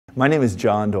My name is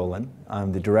John Dolan.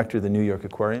 I'm the director of the New York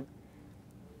Aquarium.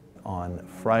 On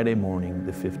Friday morning,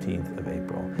 the 15th of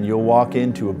April. And you'll walk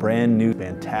into a brand new,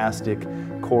 fantastic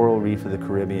coral reef of the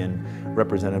Caribbean,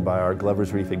 represented by our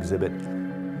Glover's Reef exhibit.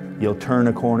 You'll turn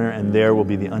a corner and there will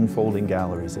be the unfolding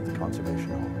galleries of the Conservation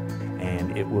Hall.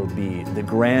 And it will be the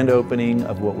grand opening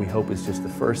of what we hope is just the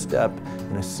first step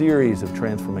in a series of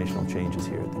transformational changes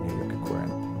here at the New York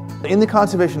Aquarium. In the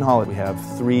Conservation Hall, we have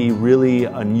three really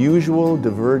unusual,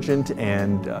 divergent,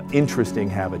 and interesting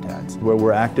habitats where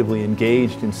we're actively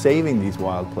engaged in saving these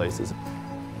wild places.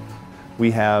 We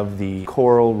have the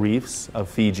coral reefs of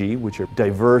Fiji, which are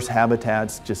diverse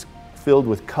habitats just filled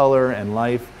with color and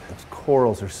life. Those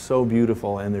corals are so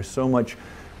beautiful and there's so much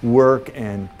work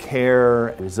and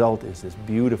care. The result is this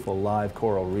beautiful live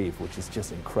coral reef, which is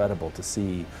just incredible to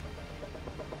see.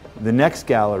 The next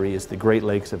gallery is the Great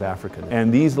Lakes of Africa,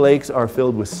 and these lakes are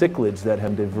filled with cichlids that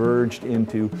have diverged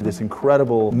into this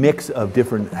incredible mix of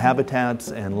different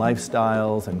habitats and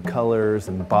lifestyles and colors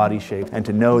and body shapes, and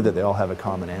to know that they all have a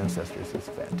common ancestor is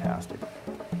fantastic.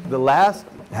 The last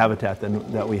habitat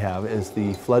that we have is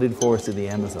the flooded forest of the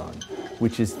Amazon,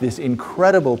 which is this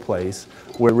incredible place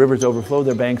where rivers overflow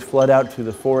their banks, flood out through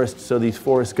the forest, so these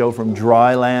forests go from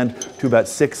dry land to about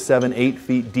 6, 7, 8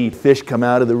 feet deep. Fish come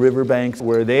out of the riverbanks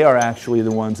where they are actually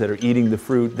the ones that are eating the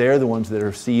fruit. They're the ones that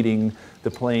are seeding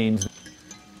the plains.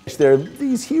 They're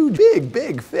these huge,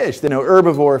 big fish. They're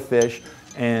herbivore fish,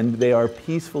 and they are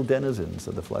peaceful denizens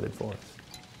of the flooded forest.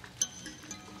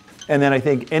 And then I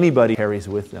think anybody carries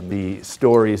with them the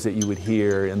stories that you would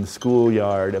hear in the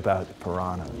schoolyard about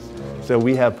piranhas. So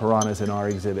we have piranhas in our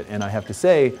exhibit, and I have to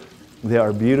say, they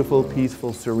are beautiful,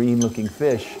 peaceful, serene-looking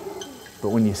fish, but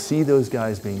when you see those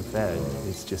guys being fed,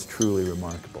 it's just truly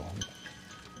remarkable.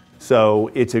 So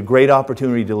it's a great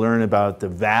opportunity to learn about the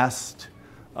vast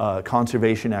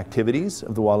conservation activities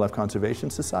of the Wildlife Conservation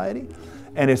Society.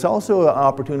 And it's also an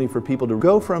opportunity for people to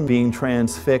go from being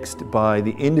transfixed by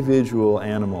the individual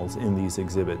animals in these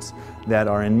exhibits that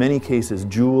are in many cases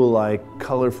jewel-like,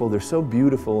 colorful, they're so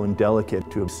beautiful and delicate,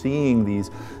 to seeing these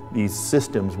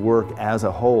systems work as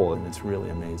a whole, and it's really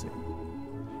amazing.